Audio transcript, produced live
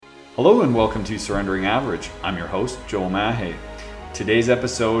Hello and welcome to Surrendering Average. I'm your host, Joel Mahe. Today's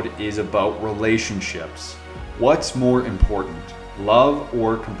episode is about relationships. What's more important, love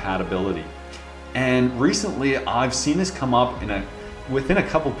or compatibility? And recently I've seen this come up within a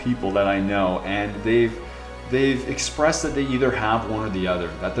couple people that I know, and they've expressed that they either have one or the other,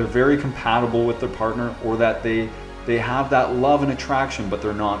 that they're very compatible with their partner, or that they have that love and attraction but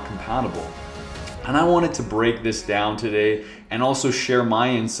they're not compatible. And I wanted to break this down today and also share my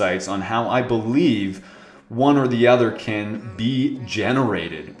insights on how I believe one or the other can be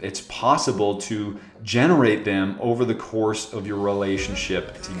generated. It's possible to generate them over the course of your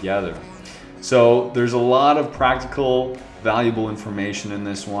relationship together. So there's a lot of practical, valuable information in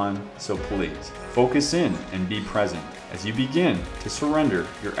this one. So please focus in and be present as you begin to surrender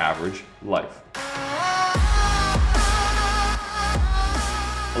your average life.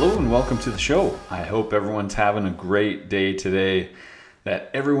 Hello and welcome to the show. I hope everyone's having a great day today,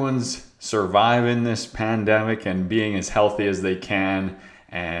 that everyone's surviving this pandemic and being as healthy as they can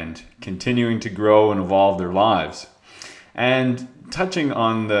and continuing to grow and evolve their lives. And touching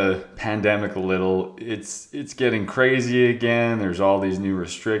on the pandemic a little, it's getting crazy again. There's all these new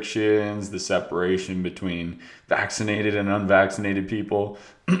restrictions, the separation between vaccinated and unvaccinated people.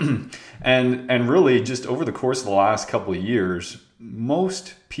 and really just over the course of the last couple of years,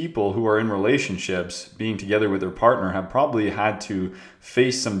 most people who are in relationships being together with their partner have probably had to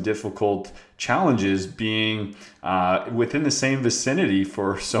face some difficult challenges being within the same vicinity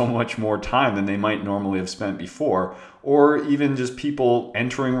for so much more time than they might normally have spent before, or even just people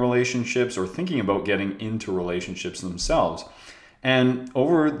entering relationships or thinking about getting into relationships themselves. And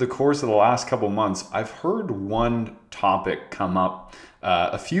over the course of the last couple months, I've heard one topic come up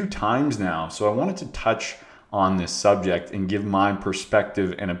a few times now. So I wanted to touch on this subject and give my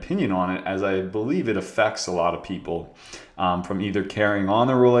perspective and opinion on it, as I believe it affects a lot of people from either carrying on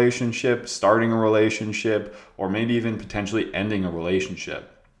a relationship, starting a relationship, or maybe even potentially ending a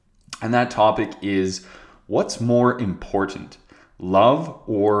relationship. And that topic is, what's more important, love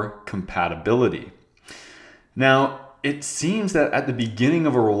or compatibility? Now, it seems that at the beginning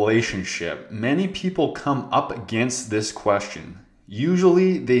of a relationship, many people come up against this question.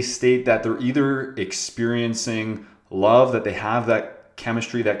 Usually they state that they're either experiencing love, that they have that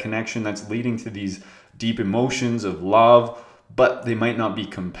chemistry, that connection that's leading to these deep emotions of love, but they might not be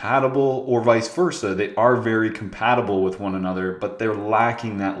compatible, or vice versa. They are very compatible with one another, but they're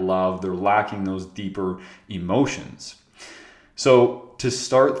lacking that love, they're lacking those deeper emotions. So to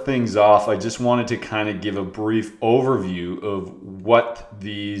start things off, I just wanted to kind of give a brief overview of what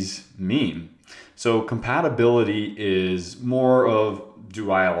these mean. So compatibility is more of, do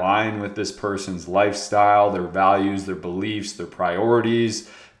I align with this person's lifestyle, their values, their beliefs, their priorities,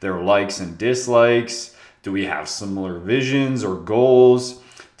 their likes and dislikes? Do we have similar visions or goals?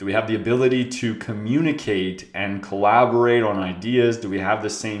 Do we have the ability to communicate and collaborate on ideas? Do we have the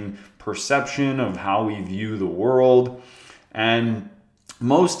same perception of how we view the world? And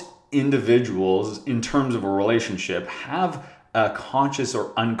most individuals, in terms of a relationship, have a conscious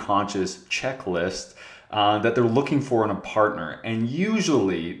or unconscious checklist that they're looking for in a partner. And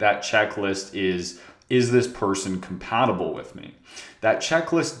usually that checklist is this person compatible with me? That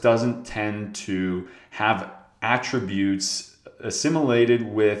checklist doesn't tend to have attributes assimilated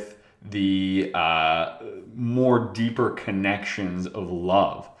with the more deeper connections of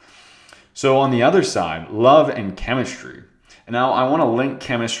love. So on the other side, love and chemistry. Now, I want to link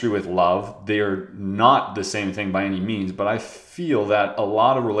chemistry with love. They are not the same thing by any means, but I feel that a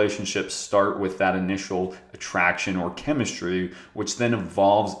lot of relationships start with that initial attraction or chemistry, which then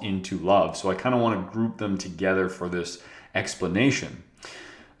evolves into love. So I kind of want to group them together for this explanation.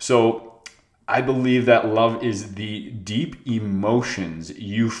 So I believe that love is the deep emotions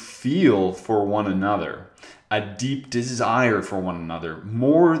you feel for one another, a deep desire for one another,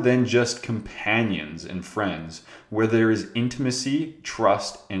 more than just companions and friends, where there is intimacy,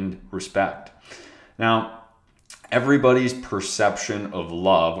 trust, and respect. Now, everybody's perception of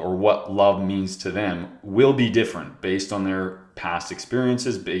love, or what love means to them, will be different based on their past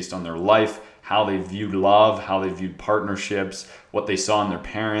experiences, based on their life, how they viewed love, how they viewed partnerships, what they saw in their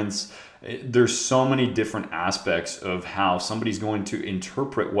parents. There's so many different aspects of how somebody's going to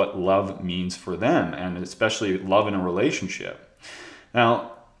interpret what love means for them, and especially love in a relationship.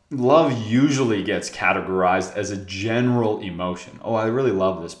 Now, love usually gets categorized as a general emotion. Oh, I really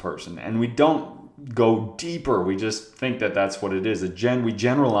love this person. And we don't go deeper. We just think that that's what it is. We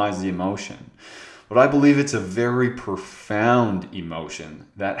generalize the emotion. But I believe it's a very profound emotion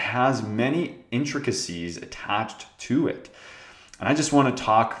that has many intricacies attached to it. And I just want to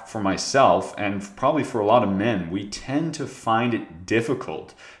talk for myself and probably for a lot of men. We tend to find it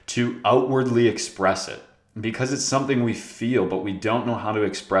difficult to outwardly express it because it's something we feel, but we don't know how to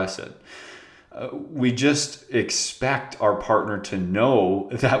express it. We just expect our partner to know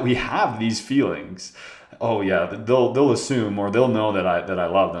that we have these feelings. Oh yeah, they'll assume or they'll know that I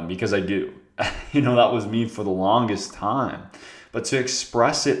love them because I do. That was me for the longest time. But to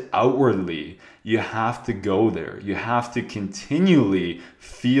express it outwardly, you have to go there. You have to continually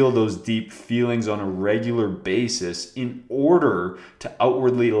feel those deep feelings on a regular basis in order to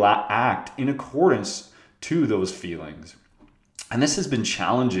outwardly act in accordance to those feelings. And this has been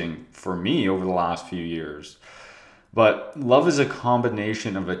challenging for me over the last few years. But love is a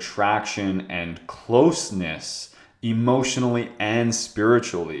combination of attraction and closeness, emotionally and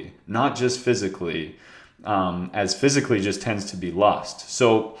spiritually, not just physically, as physically just tends to be lust.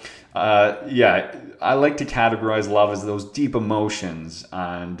 So, I like to categorize love as those deep emotions,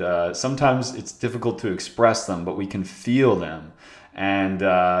 and sometimes it's difficult to express them, but we can feel them. And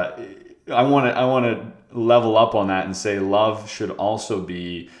I want to level up on that and say love should also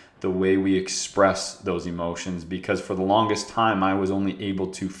be the way we express those emotions, because for the longest time I was only able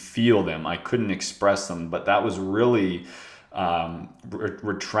to feel them. I couldn't express them, but that was really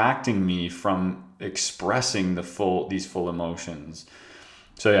retracting me from expressing these full emotions.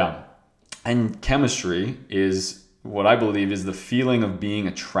 So yeah, and chemistry is what I believe is the feeling of being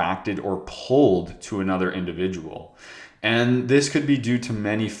attracted or pulled to another individual. And this could be due to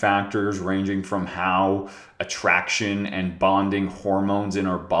many factors ranging from how attraction and bonding hormones in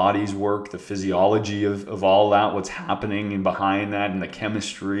our bodies work, the physiology of all that, what's happening behind that, and the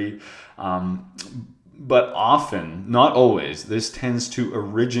chemistry. But often, not always, this tends to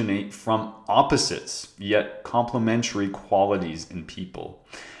originate from opposites, yet complementary qualities in people.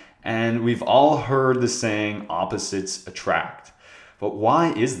 And we've all heard the saying, opposites attract. But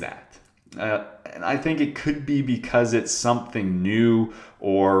why is that? And I think it could be because it's something new,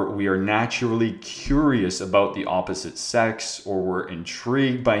 or we are naturally curious about the opposite sex, or we're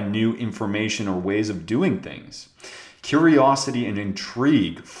intrigued by new information or ways of doing things. Curiosity and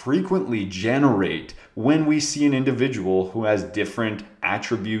intrigue frequently generate when we see an individual who has different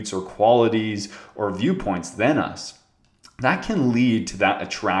attributes or qualities or viewpoints than us. That can lead to that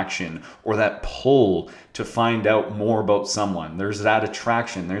attraction or that pull to find out more about someone. There's that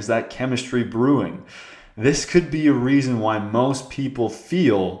attraction, there's that chemistry brewing. This could be a reason why most people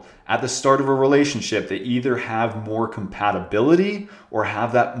feel at the start of a relationship they either have more compatibility or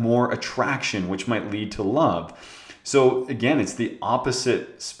have that more attraction, which might lead to love. So again, it's the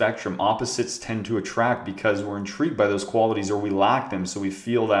opposite spectrum. Opposites tend to attract because we're intrigued by those qualities or we lack them. So we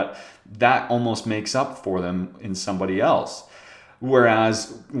feel that almost makes up for them in somebody else.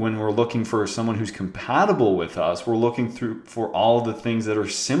 Whereas when we're looking for someone who's compatible with us, we're looking for all the things that are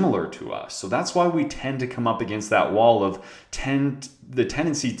similar to us. So that's why we tend to come up against that wall of the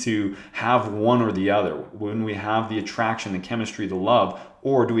tendency to have one or the other. When we have the attraction, the chemistry, the love,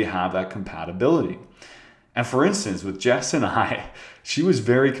 or do we have that compatibility? And for instance, with Jess and I, she was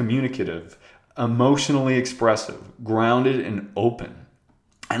very communicative, emotionally expressive, grounded and open.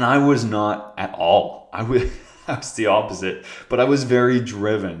 And I was not at all. I was the opposite, but I was very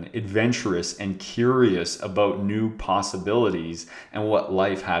driven, adventurous, and curious about new possibilities and what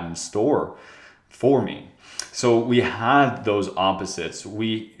life had in store for me. So we had those opposites.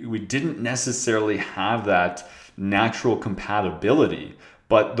 We didn't necessarily have that natural compatibility,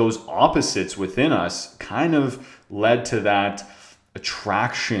 but those opposites within us kind of led to that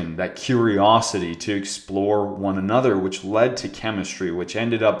attraction, that curiosity to explore one another, which led to chemistry, which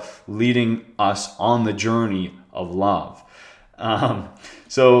ended up leading us on the journey of love.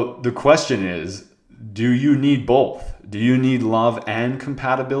 So the question is, do you need both? Do you need love and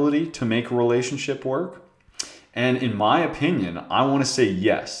compatibility to make a relationship work? And in my opinion, I want to say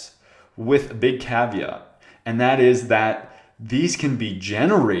yes, with a big caveat, and that is that these can be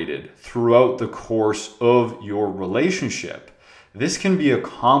generated throughout the course of your relationship. This can be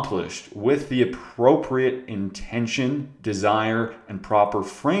accomplished with the appropriate intention, desire, and proper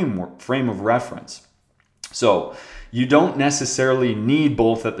frame of reference. So you don't necessarily need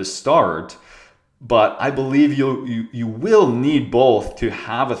both at the start, but I believe you will need both to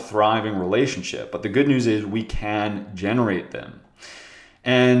have a thriving relationship. But the good news is we can generate them.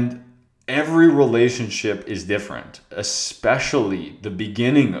 And every relationship is different, especially the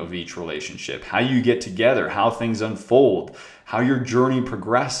beginning of each relationship, how you get together, how things unfold, how your journey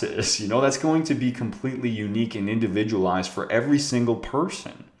progresses. That's going to be completely unique and individualized for every single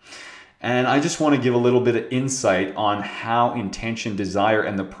person. And I just want to give a little bit of insight on how intention, desire,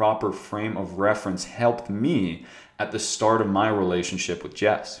 and the proper frame of reference helped me at the start of my relationship with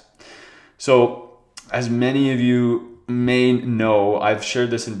Jess. So, as many of you may know, I've shared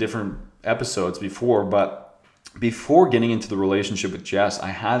this in different episodes before, but before getting into the relationship with Jess, I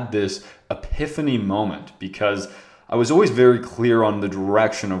had this epiphany moment because I was always very clear on the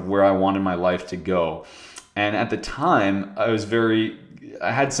direction of where I wanted my life to go. And at the time,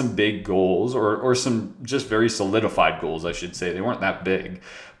 I had some big goals or some just very solidified goals, I should say. They weren't that big,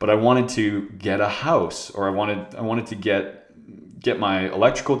 but I wanted to get a house, or I wanted to get my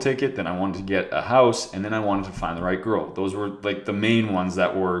electrical ticket, then I wanted to get a house, and then I wanted to find the right girl. Those were like the main ones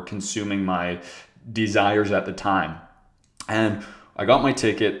that were consuming my desires at the time. And I got my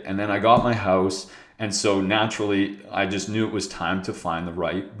ticket, and then I got my house, and so naturally I just knew it was time to find the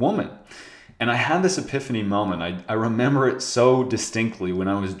right woman. And I had this epiphany moment. I remember it so distinctly when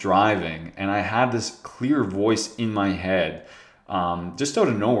I was driving, and I had this clear voice in my head, just out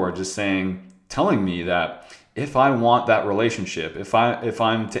of nowhere, just telling me that if I want that relationship, if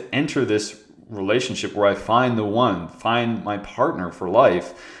I'm to enter this relationship where I find the one, find my partner for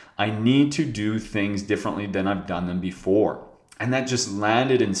life, I need to do things differently than I've done them before. And that just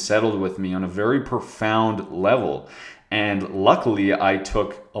landed and settled with me on a very profound level. And luckily, I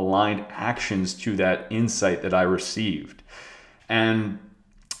took aligned actions to that insight that I received. And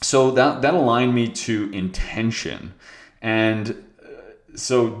so that aligned me to intention. And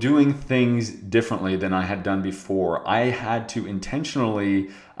so doing things differently than I had done before, I had to intentionally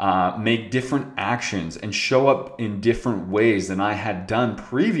make different actions and show up in different ways than I had done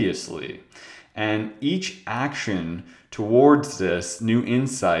previously. And each action towards this new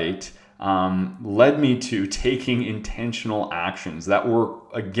insight led me to taking intentional actions that were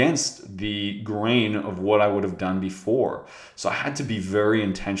against the grain of what I would have done before. So I had to be very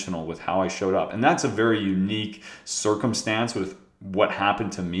intentional with how I showed up. And that's a very unique circumstance with what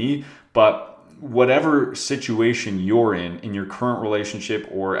happened to me. But whatever situation you're in your current relationship,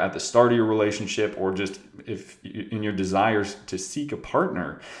 or at the start of your relationship, or just if in your desires to seek a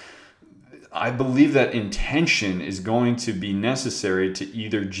partner, I believe that intention is going to be necessary to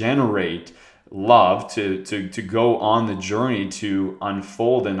either generate love, to go on the journey to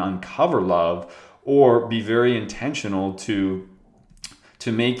unfold and uncover love, or be very intentional to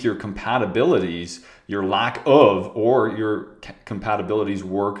make your compatibilities, your lack of, or your compatibilities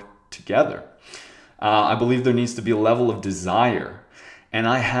work together. I believe there needs to be a level of desire. And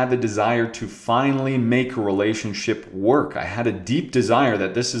I had the desire to finally make a relationship work. I had a deep desire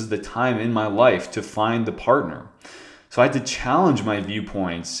that this is the time in my life to find the partner. So I had to challenge my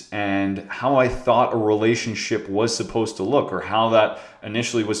viewpoints and how I thought a relationship was supposed to look, or how that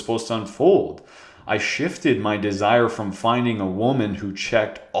initially was supposed to unfold. I shifted my desire from finding a woman who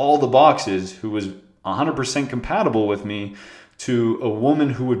checked all the boxes, who was 100% compatible with me, to a woman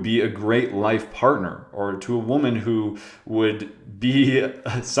who would be a great life partner, or to a woman who would be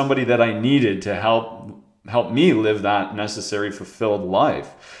somebody that I needed to help me live that necessary fulfilled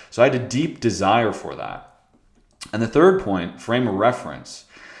life. So I had a deep desire for that. And the third point, frame of reference.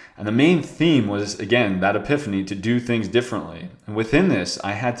 And the main theme was, again, that epiphany to do things differently. And within this,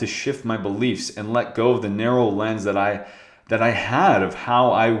 I had to shift my beliefs and let go of the narrow lens that I had of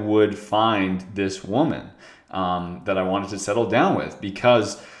how I would find this woman that I wanted to settle down with.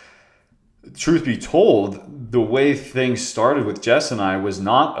 Because truth be told, the way things started with Jess and I was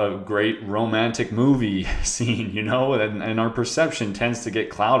not a great romantic movie scene, and our perception tends to get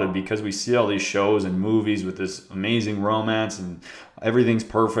clouded because we see all these shows and movies with this amazing romance and everything's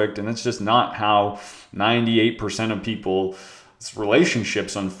perfect, and it's just not how 98% of people's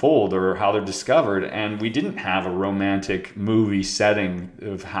relationships unfold or how they're discovered. And we didn't have a romantic movie setting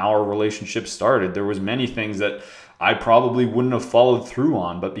of how our relationship started. There was many things that I probably wouldn't have followed through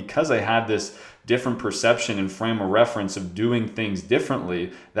on, but because I had this different perception and frame of reference of doing things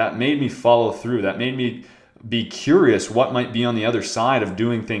differently, that made me follow through. That made me be curious what might be on the other side of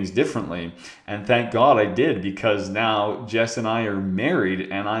doing things differently. And thank God I did, because now Jess and I are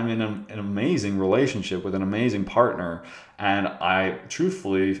married and I'm in an amazing relationship with an amazing partner. And I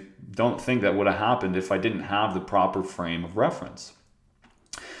truthfully don't think that would have happened if I didn't have the proper frame of reference.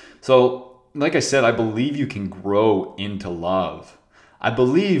 So, like I said, I believe you can grow into love. I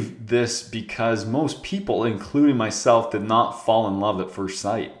believe this because most people, including myself, did not fall in love at first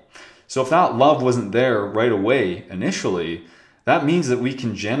sight. So if that love wasn't there right away initially, that means that we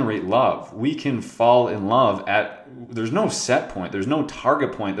can generate love. We can fall in love there's no set point, there's no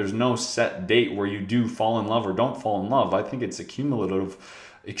target point, there's no set date where you do fall in love or don't fall in love. I think it's a cumulative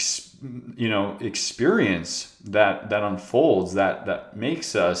experience that unfolds, that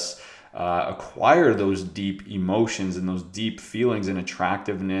makes us acquire those deep emotions and those deep feelings and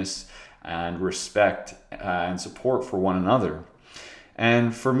attractiveness and respect and support for one another.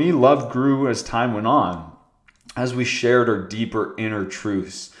 And for me, love grew as time went on, as we shared our deeper inner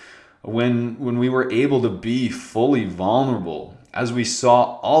truths, when we were able to be fully vulnerable, as we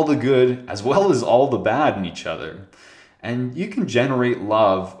saw all the good as well as all the bad in each other. And you can generate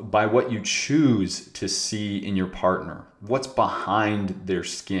love by what you choose to see in your partner, what's behind their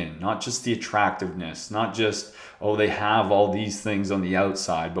skin, not just the attractiveness, not just, oh, they have all these things on the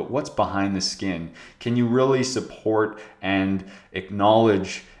outside, but what's behind the skin. Can you really support and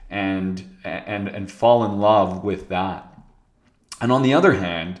acknowledge and fall in love with that? And on the other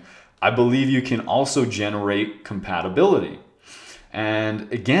hand, I believe you can also generate compatibility.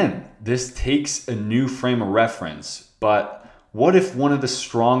 And again, this takes a new frame of reference. But what if one of the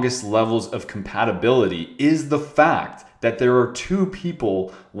strongest levels of compatibility is the fact that there are two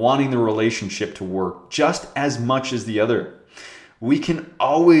people wanting the relationship to work just as much as the other? We can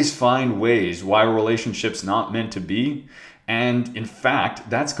always find ways why a relationship's not meant to be. And in fact,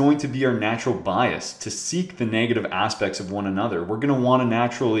 that's going to be our natural bias, to seek the negative aspects of one another. We're going to want to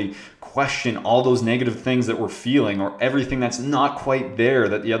naturally question all those negative things that we're feeling, or everything that's not quite there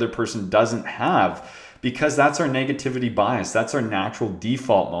that the other person doesn't have, because that's our negativity bias. That's our natural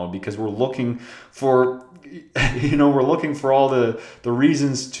default mode, because we're looking for, we're looking for all the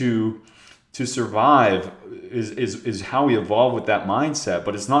reasons to survive is how we evolve with that mindset,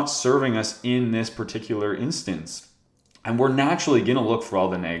 but it's not serving us in this particular instance. And we're naturally going to look for all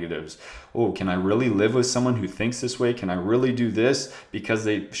the negatives. Oh, can I really live with someone who thinks this way? Can I really do this because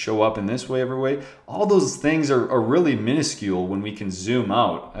they show up in this way every way? All those things are really minuscule when we can zoom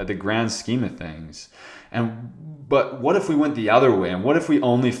out at the grand scheme of things. But what if we went the other way? And what if we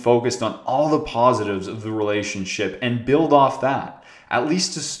only focused on all the positives of the relationship and build off that? At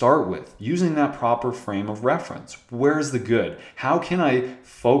least to start with, using that proper frame of reference. Where's the good? How can I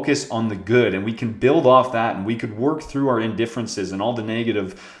focus on the good? And we can build off that, and we could work through our indifferences and all the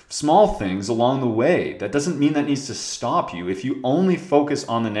negative small things along the way. That doesn't mean that needs to stop you. If you only focus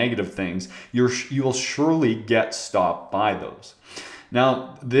on the negative things, you will surely get stopped by those.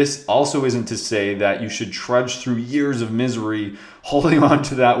 Now, this also isn't to say that you should trudge through years of misery holding on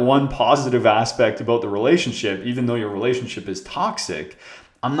to that one positive aspect about the relationship, even though your relationship is toxic.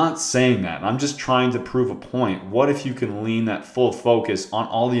 I'm not saying that. I'm just trying to prove a point. What if you can lean that full focus on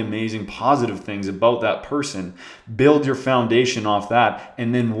all the amazing positive things about that person, build your foundation off that,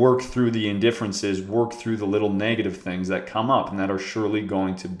 and then work through the indifferences, work through the little negative things that come up and that are surely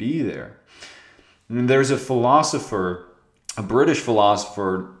going to be there. And there's a British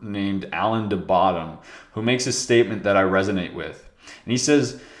philosopher named Alan de Botton, who makes a statement that I resonate with. And he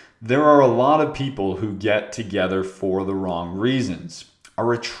says, there are a lot of people who get together for the wrong reasons.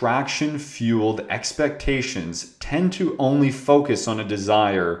 Our attraction-fueled expectations tend to only focus on a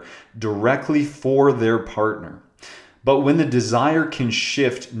desire directly for their partner. But when the desire can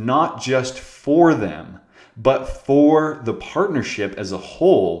shift not just for them, but for the partnership as a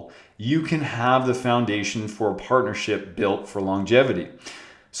whole, you can have the foundation for a partnership built for longevity.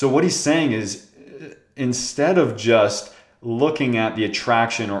 So what he's saying is, instead of just looking at the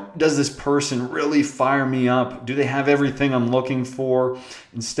attraction, or does this person really fire me up? Do they have everything I'm looking for?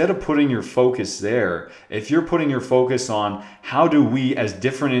 Instead of putting your focus there, if you're putting your focus on how do we as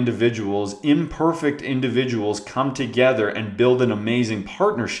different individuals, imperfect individuals, come together and build an amazing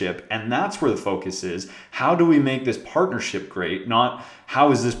partnership, and that's where the focus is. How do we make this partnership great? Not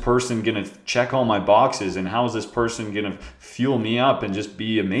how is this person going to check all my boxes, and how is this person going to fuel me up and just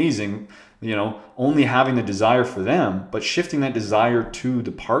be amazing? Only having the desire for them, but shifting that desire to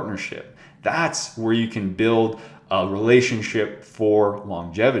the partnership. That's where you can build a relationship for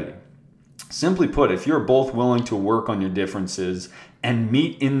longevity. Simply put, if you're both willing to work on your differences and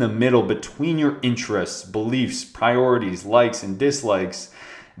meet in the middle between your interests, beliefs, priorities, likes, and dislikes,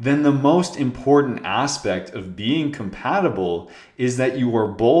 then the most important aspect of being compatible is that you are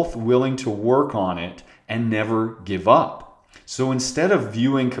both willing to work on it and never give up. So instead of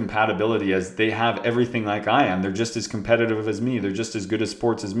viewing compatibility as they have everything like I am, they're just as competitive as me, they're just as good at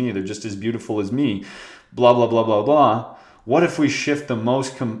sports as me, they're just as beautiful as me, blah, blah, blah, blah, blah. What if we shift the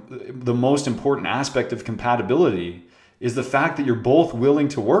most important aspect of compatibility is the fact that you're both willing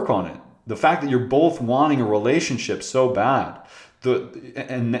to work on it, the fact that you're both wanting a relationship so bad,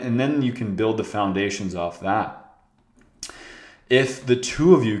 and then you can build the foundations off that. If the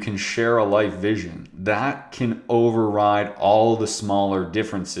two of you can share a life vision, that can override all the smaller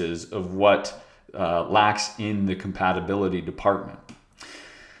differences of what lacks in the compatibility department.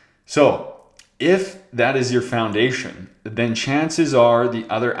 So If that is your foundation, then chances are the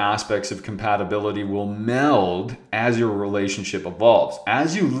other aspects of compatibility will meld as your relationship evolves.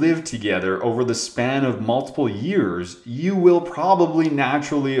 As you live together over the span of multiple years, you will probably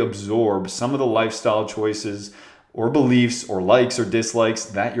naturally absorb some of the lifestyle choices or beliefs or likes or dislikes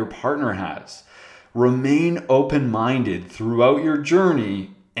that your partner has. Remain open-minded throughout your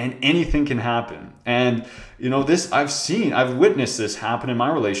journey, and anything can happen. And this I've witnessed this happen in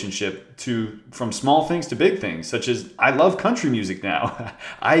my relationship, from small things to big things, such as I love country music now.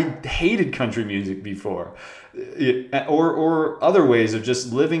 I hated country music before. Or other ways of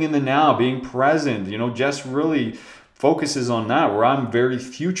just living in the now, being present. Jess really focuses on that, where I'm very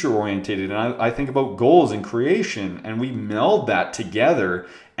future orientated, and I think about goals and creation, and we meld that together,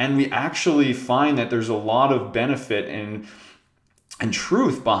 and we actually find that there's a lot of benefit and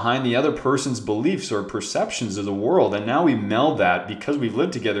truth behind the other person's beliefs or perceptions of the world. And now we meld that because we've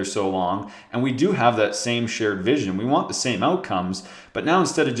lived together so long, and we do have that same shared vision. We want the same outcomes, but now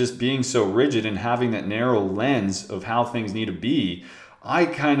instead of just being so rigid and having that narrow lens of how things need to be, I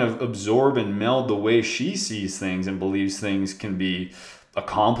kind of absorb and meld the way she sees things and believes things can be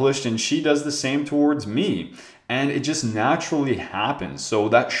accomplished, and she does the same towards me. And it just naturally happens. So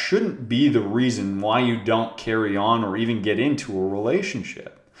that shouldn't be the reason why you don't carry on or even get into a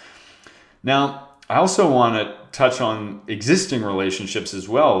relationship. Now, I also want to touch on existing relationships as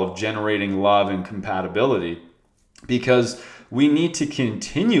well, of generating love and compatibility, because we need to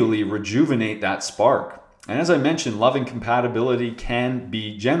continually rejuvenate that spark. And as I mentioned, love and compatibility can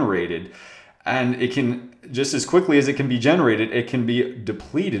be generated, and it can, just as quickly as it can be generated, it can be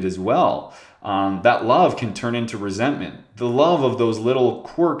depleted as well. That love can turn into resentment. The love of those little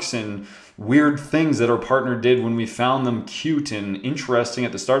quirks and weird things that our partner did when we found them cute and interesting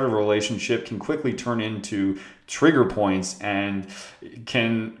at the start of a relationship can quickly turn into trigger points and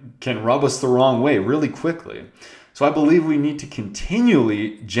can rub us the wrong way really quickly. So I believe we need to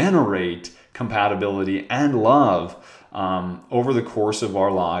continually generate compatibility and love over the course of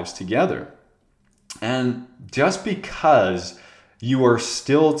our lives together. And just because you are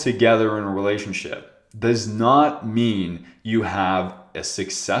still together in a relationship does not mean you have a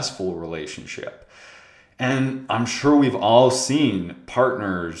successful relationship. And I'm sure we've all seen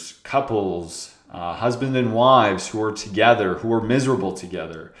partners, couples, husband and wives who are together, who are miserable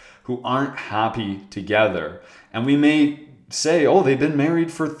together, who aren't happy together. And we may say, oh, they've been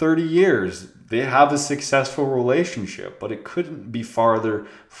married for 30 years. They have a successful relationship, but it couldn't be farther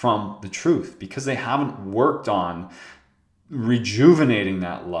from the truth, because they haven't worked on rejuvenating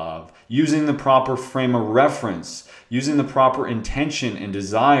that love, using the proper frame of reference, using the proper intention and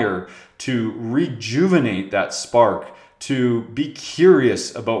desire to rejuvenate that spark, to be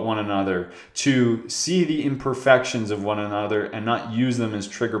curious about one another, to see the imperfections of one another and not use them as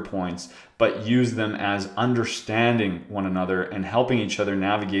trigger points, but use them as understanding one another and helping each other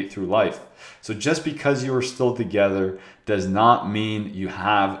navigate through life. So just because you are still together does not mean you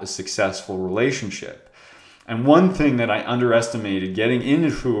have a successful relationship. And one thing that I underestimated getting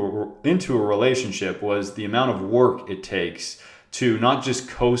into a relationship was the amount of work it takes to not just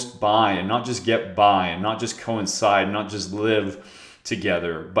coast by and not just get by and not just coincide, not just live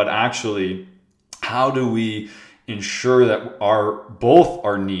together, but actually how do we ensure that both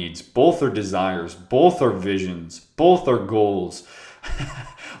our needs, both our desires, both our visions, both our goals,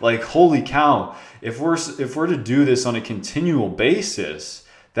 like holy cow, if we're to do this on a continual basis,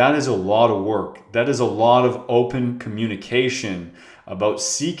 that is a lot of work. That is a lot of open communication about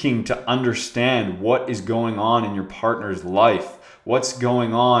seeking to understand what is going on in your partner's life, what's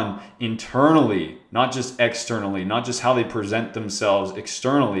going on internally, not just externally, not just how they present themselves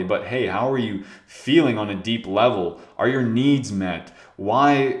externally, but hey, how are you feeling on a deep level? Are your needs met?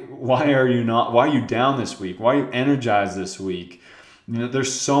 Why are you down this week? Why are you energized this week?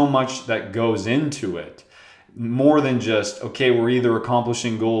 There's so much that goes into it. More than just, okay, we're either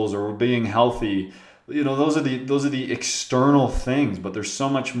accomplishing goals or we're being healthy. Those are the external things, but there's so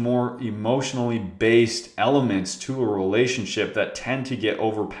much more emotionally based elements to a relationship that tend to get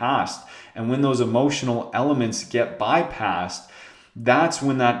overpassed. And when those emotional elements get bypassed, that's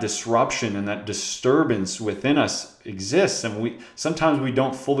when that disruption and that disturbance within us exists. And sometimes we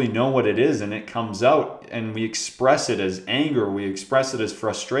don't fully know what it is, and it comes out and we express it as anger, we express it as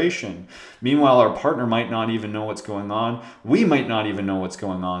frustration. Meanwhile, our partner might not even know what's going on. We might not even know what's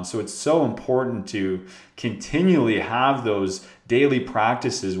going on. So it's so important to continually have those daily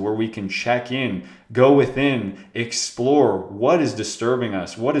practices where we can check in, go within, explore what is disturbing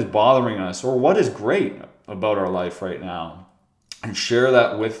us, what is bothering us, or what is great about our life right now, and share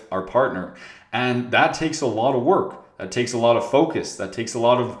that with our partner. And that takes a lot of work. That takes a lot of focus. That takes a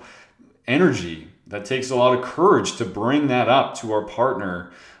lot of energy. That takes a lot of courage to bring that up to our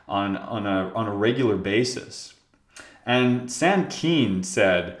partner on a regular basis. And Sam Keen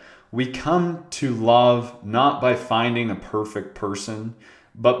said, "We come to love not by finding a perfect person,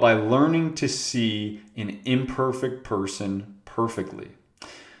 but by learning to see an imperfect person perfectly."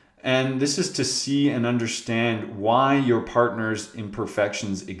 And this is to see and understand why your partner's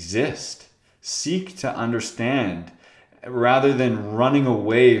imperfections exist. Seek to understand rather than running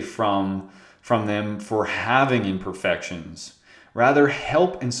away from them for having imperfections. Rather,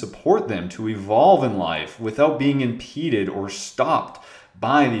 help and support them to evolve in life without being impeded or stopped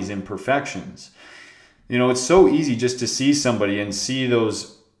by these imperfections. It's so easy just to see somebody and see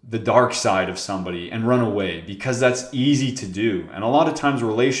the dark side of somebody and run away, because that's easy to do. And a lot of times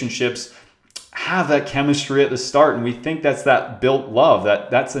relationships have that chemistry at the start, and we think that's that built love,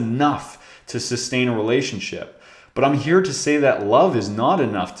 that's enough to sustain a relationship. But I'm here to say that love is not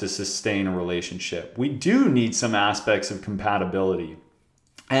enough to sustain a relationship. We do need some aspects of compatibility.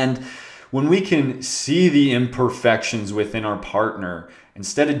 And when we can see the imperfections within our partner,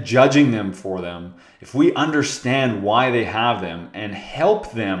 instead of judging them for them, if we understand why they have them and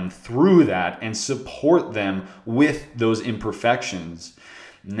help them through that and support them with those imperfections,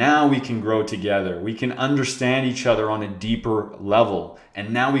 now we can grow together. We can understand each other on a deeper level.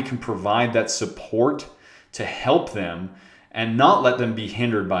 And now we can provide that support to help them and not let them be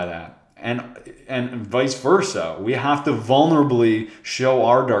hindered by that. And vice versa. We have to vulnerably show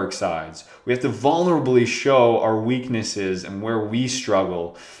our dark sides. We have to vulnerably show our weaknesses and where we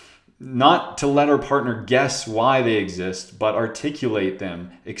struggle. Not to let our partner guess why they exist, but articulate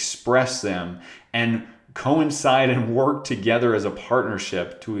them, express them, and coincide and work together as a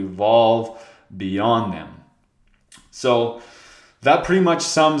partnership to evolve beyond them. So that pretty much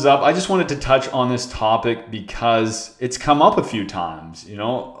sums up. I just wanted to touch on this topic because it's come up a few times.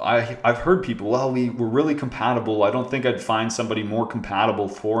 I've heard people, well, we're really compatible. I don't think I'd find somebody more compatible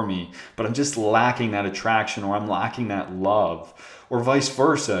for me, but I'm just lacking that attraction, or I'm lacking that love, or vice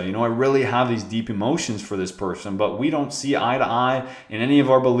versa. I really have these deep emotions for this person, but we don't see eye to eye in any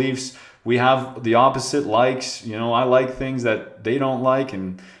of our beliefs. We have the opposite likes. I like things that they don't like,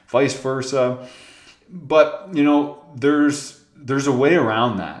 and vice versa. But, there's a way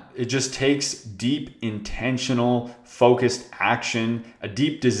around that. It just takes deep, intentional, focused action, a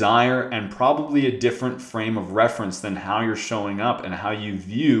deep desire, and probably a different frame of reference than how you're showing up and how you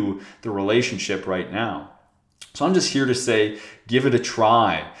view the relationship right now. So I'm just here to say, give it a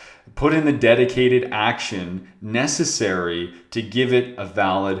try. Put in the dedicated action necessary to give it a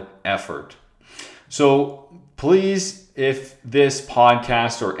valid effort. So please, if this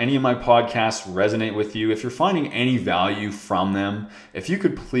podcast or any of my podcasts resonate with you, if you're finding any value from them, if you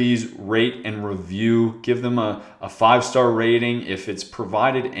could please rate and review, give them a 5-star rating if it's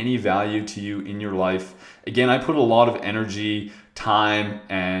provided any value to you in your life. Again, I put a lot of energy, time,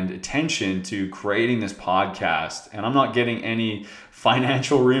 and attention to creating this podcast, and I'm not getting any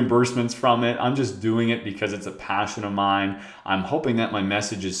financial reimbursements from it. I'm just doing it because it's a passion of mine. I'm hoping that my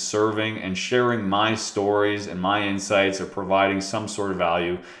message is serving and sharing my stories and my insights are providing some sort of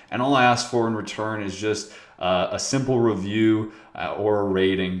value. And all I ask for in return is just a simple review or a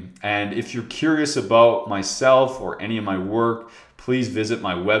rating. And if you're curious about myself or any of my work, please visit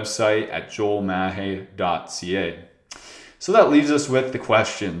my website at joelmahe.ca. So that leaves us with the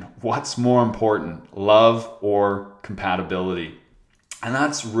question, what's more important, love or compatibility? And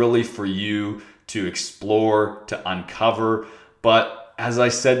that's really for you to explore, to uncover. But as I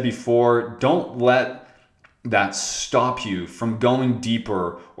said before, don't let that stop you from going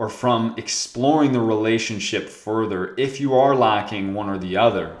deeper or from exploring the relationship further if you are lacking one or the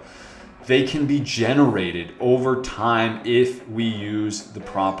other. They can be generated over time if we use the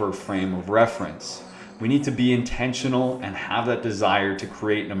proper frame of reference. We need to be intentional and have that desire to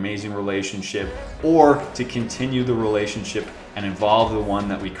create an amazing relationship or to continue the relationship and evolve the one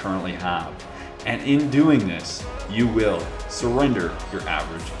that we currently have. And in doing this, you will surrender your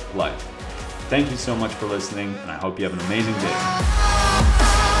average life. Thank you so much for listening, and I hope you have an amazing day.